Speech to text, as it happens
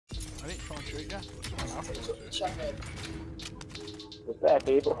I didn't try and shoot you. Someone else wanted to. There's better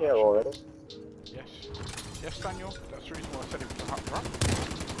people here already. Yes. Yes, Daniel. That's the reason why I said it was a hot drop.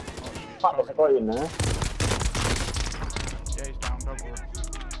 Fuck, there's a guy in there. Yeah, he's down, don't worry.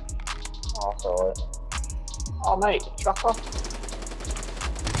 Oh, that's alright. Oh, mate, Chucker.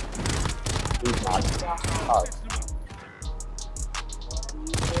 He's mad. Oh.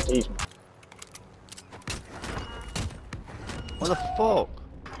 He's mad. What the fuck?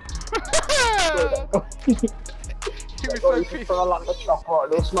 He was so pissed. I like the chopper at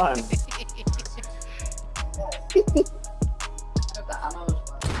this man.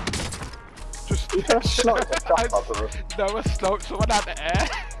 Just sniped the chopper. No, I sniped someone out the air.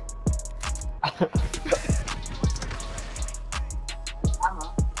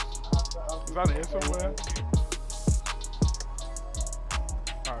 Is that here somewhere?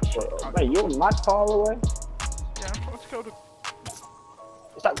 Oh shit. Mate, you're mad far away. Yeah, I'm trying to kill the...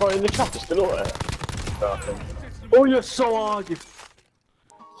 Is that guy in the chopper still out there? Oh, you're so hard, you...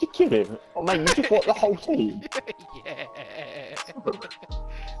 You kidding? Oh mate, you just fought the whole team? Yeah.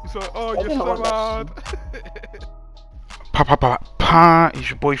 He's like, oh, you're so hard. Pa, it's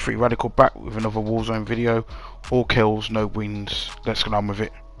your boy Free Radical back with another Warzone video. All kills, no wins. Let's get on with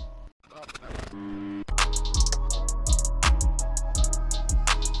it.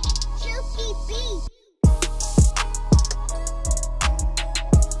 Chuki Beats.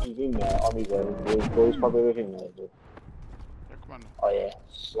 He's in there on his own. Boys probably with him there. Yeah, come on. Oh yeah,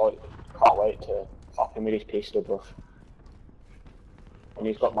 slight. Can't wait to pop him with his pistol buff. And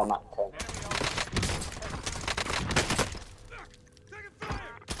he's got my Mac 10.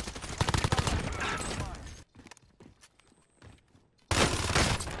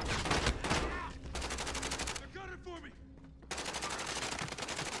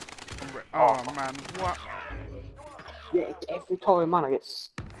 Oh man, what? Yeah, it's every time, man, I get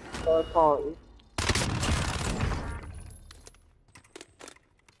third party.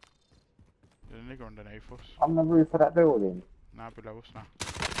 There's a nigger underneath us. On the roof of that building. Nah, below us now.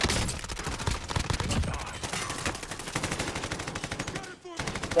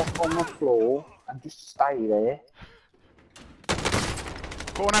 Step on the floor and just stay there.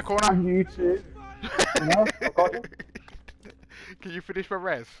 Corner, corner! And you too. You know, I got you. Can you finish my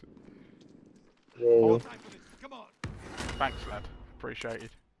res? Yeah. Thanks, lad. Appreciate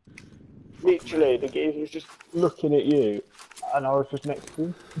it. Literally, the geezer was just looking at you, and I was just next to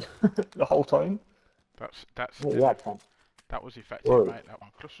him the whole time. That's. Yeah, yeah, that was effective, whoa. mate. That one.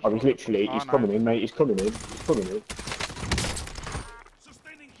 I was literally, he's coming in, mate. He's coming in. He's coming in.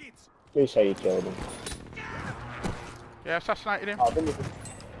 Do say you killed him. Yeah, assassinated him. I didn't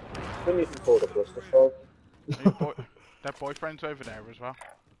even call the Buster Frog. Their boyfriend's over there as well.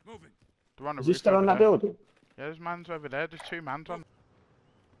 They're on the Is roof he still on that building? Yeah, there's mans over there. There's two mans on.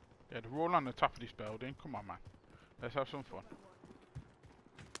 Yeah, they're all on the top of this building. Come on, man. Let's have some fun.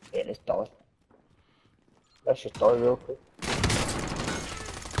 Yeah, let's die. Let's just die real quick.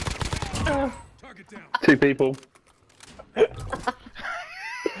 Target down. Two people.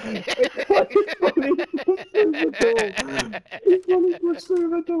 He's running through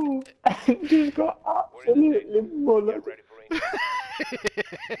the door and just got absolutely mullered.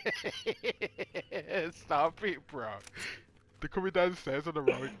 Stop it, bro. They're coming downstairs on the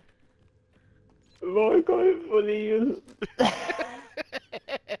right. My God, funny is.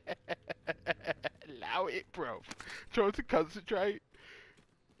 Allow it, bro. Trying to concentrate.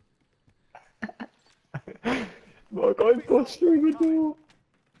 My God, bust through the door.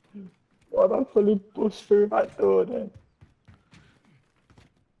 Why'd I fully bust through that door then?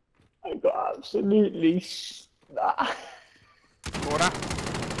 I got absolutely Corner.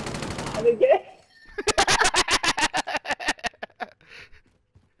 And again.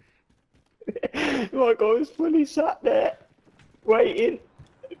 My God was fully sat there, waiting.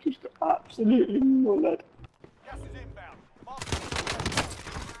 I just got absolutely mullered.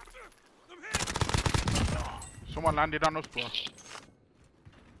 Someone landed on us, bro.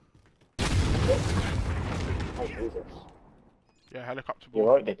 Oh, Jesus. Yeah, helicopter You're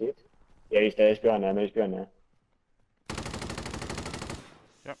ball. right, they did. Yeah, he's there, he's behind there, he's behind there.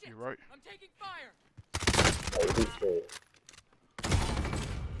 Yep, you're right. I'm taking fire. Oh, he did too.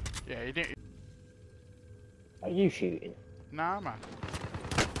 Yeah, he didn't. Are you shooting? Nah, man.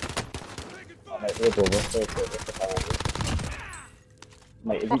 Oh, mate, they're above.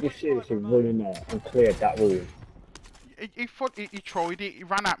 Mate, if you just seriously run in there and cleared that room. He tried it, he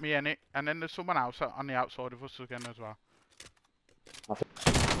ran at me in it, and then there's someone else on the outside of us again as well.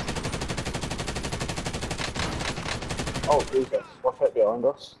 Oh, Jesus, what's that behind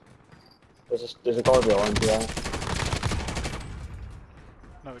us? There's a guy behind you.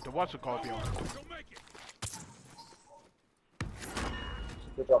 No, there was a guy behind.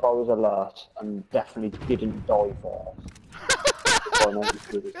 Good job I was alert and definitely didn't die first. I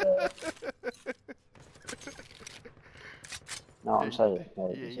noticed he was there. No, I'm saying,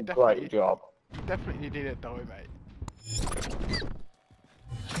 mate, yeah, it's you a great job. You definitely didn't die, mate.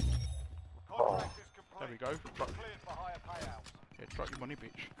 Oh. There we go. Yeah, drop your money,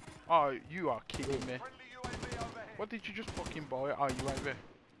 bitch. Oh, you are kidding me. What did you just fucking buy? Oh, UAV.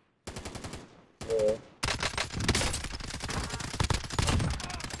 Yeah.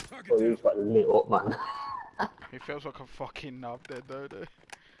 Oh, he's got lit up, man. It feels like a fucking knob there, don't it?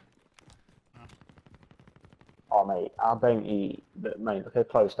 Oh, mate, our bounty, mate, look how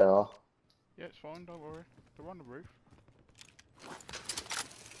close they are. Yeah, it's fine, don't worry. They're on the roof.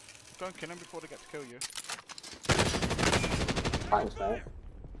 Go and kill them before they get to kill you. Thanks, mate.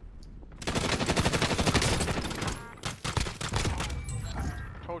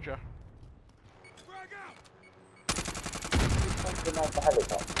 Told ya. The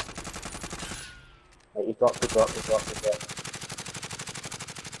helicopter. Mate, he dropped.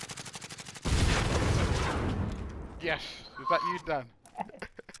 Yes! Is that you, Dan?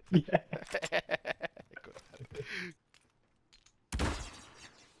 Yeah.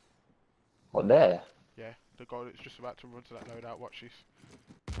 What, there? Yeah, the guy that's just about to run to that loadout, watch this.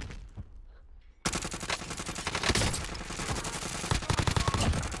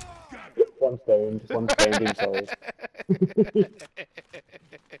 One stoned inside.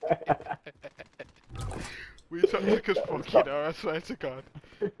 We took us fucking hell, I swear to God.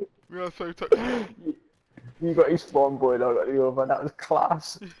 We are so toxic. You got his spawn boy, I got the other, that was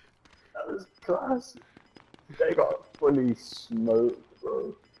class. That was class. They got fully smoked,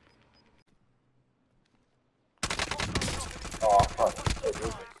 bro. Oh, fuck.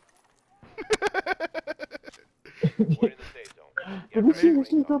 Did we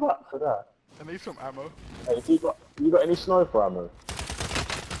seriously go back for that? I need some ammo. Hey, you got any sniper ammo?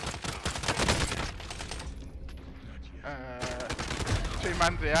 Two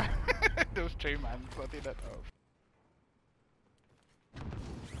mans, yeah. There was two mans, I did that off.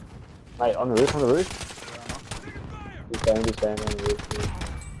 Mate, on the roof. Yeah, He's down on the roof.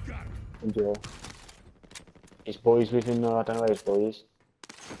 Enjoy. His boy's with him, I don't know where his boy is.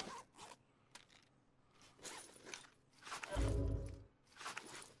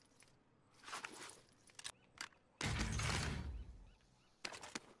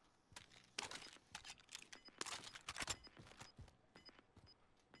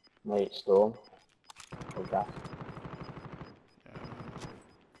 Mate, storm. Or gas.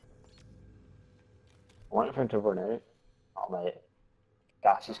 I want him to run out. Oh, mate.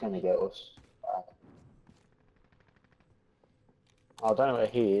 Gas is going to get us. Bad. I don't know where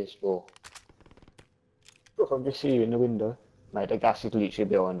he is, but... Look, I can just see you in the window. Mate, the gas is literally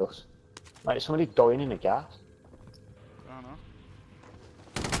behind us. Mate, is somebody dying in the gas? I don't know.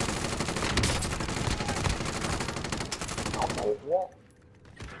 Oh, mate, what?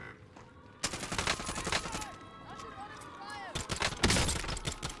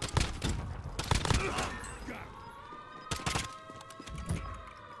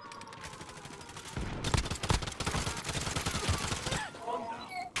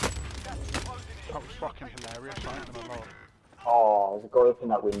 That was fucking hilarious, I ain't gonna lie. Oh, there's a guy up in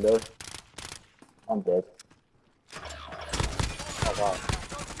that window. I'm dead. Oh, wow.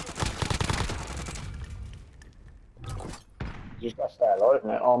 You just gotta stay alive,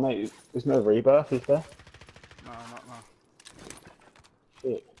 mate. Oh, mate, there's no rebirth, is there? No, not now.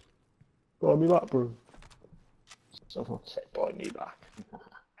 Shit. Buy me back, bro. Someone said buy me back.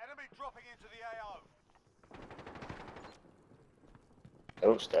 Enemy dropping into the AO.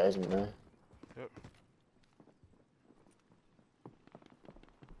 They're upstairs, aren't they? Yep.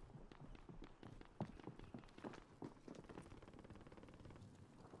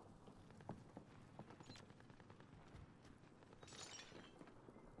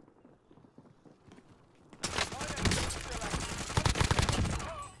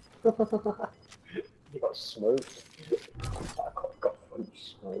 You got smoked. I got fully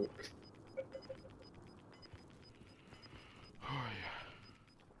smoked. Oh yeah.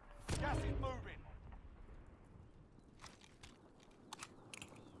 Gas is moving.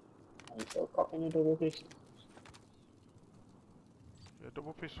 I'm still cocking a double beast. Yeah,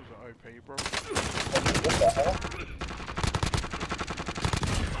 double pistols are OP, bro. What the hell?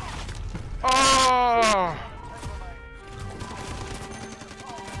 Oh!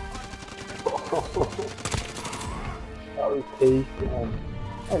 That was peak, man.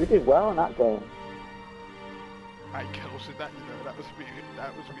 Hey, we did well on that game. 8 kills in that, you know, that was a bit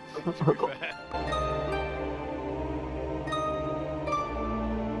sick to be fair.